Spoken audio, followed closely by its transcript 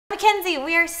McKenzie,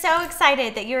 we are so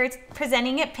excited that you're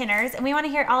presenting at Pinners, and we want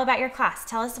to hear all about your class.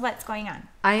 Tell us what's going on.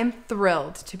 I am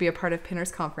thrilled to be a part of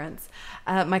Pinners Conference.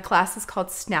 My class is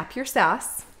called Snap Your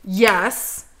Sass.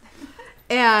 Yes.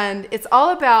 And it's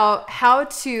all about how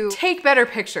to take better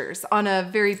pictures on a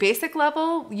very basic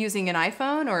level using an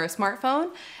iPhone or a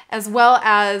smartphone, as well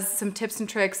as some tips and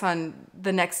tricks on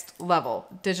the next level,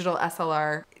 digital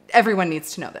SLR. Everyone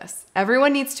needs to know this.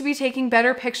 Everyone needs to be taking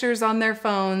better pictures on their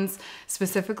phones,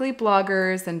 specifically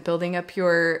bloggers, and building up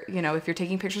your, if you're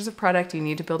taking pictures of product, you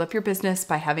need to build up your business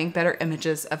by having better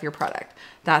images of your product.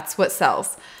 That's what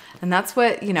sells. And that's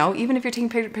what, even if you're taking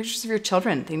pictures of your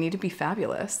children, they need to be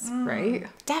fabulous, right?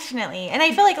 Definitely. And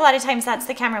I feel like a lot of times that's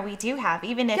the camera we do have.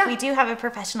 Even if we do have a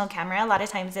professional camera, a lot of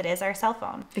times it is our cell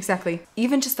phone. Exactly.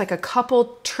 Even just like a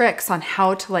couple tricks on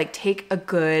how to take a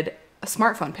good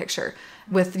smartphone picture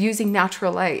with using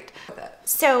natural light.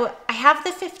 So I have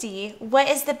the 50. What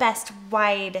is the best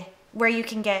wide where you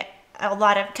can get a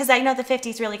lot of, because I know the 50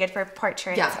 is really good for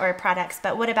portraits or products,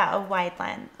 but what about a wide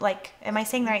lens? Am I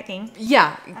saying the right thing?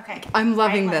 Yeah. Okay. I'm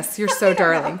loving wide this. lens. You're so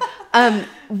darling.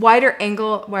 Wider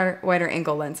angle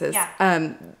lenses.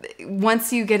 Yeah.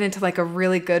 Once you get into a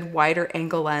really good wider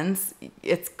angle lens,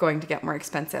 it's going to get more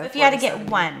expensive. If you had to get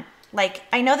one,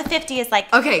 I know the 50 is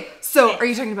Okay, so are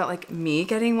you talking about me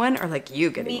getting one or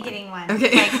you getting one? Me getting one.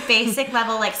 Okay. Basic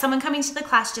level, someone coming to the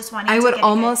class just wanting to I would get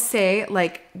almost say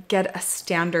get a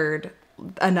standard,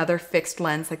 another fixed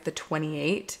lens the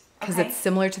 28 because it's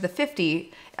similar to the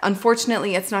 50.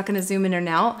 Unfortunately, it's not going to zoom in and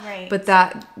out, right. But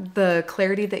the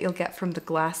clarity that you'll get from the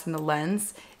glass and the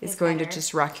lens is going to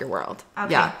just rock your world.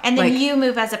 Okay. Yeah. And then you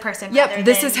move as a person. Yep.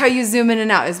 This is how you zoom in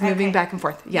and out, is moving back and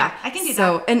forth. Yeah. I can do that.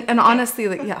 So, and honestly,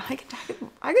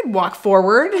 I could walk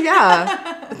forward.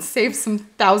 Yeah. And save some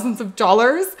thousands of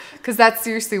dollars because that's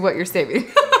seriously what you're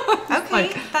saving.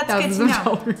 Okay. That's good to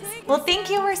know. Well, thank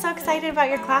you. We're so excited about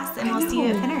your class, and we'll see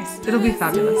you at Pinners. It'll be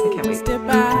fabulous. I can't wait. Step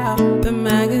out the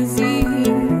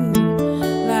magazine.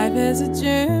 Life is a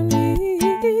journey.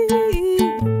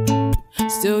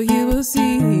 Still you will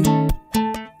see.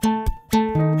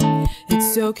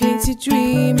 It's okay to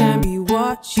dream and be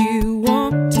what you want.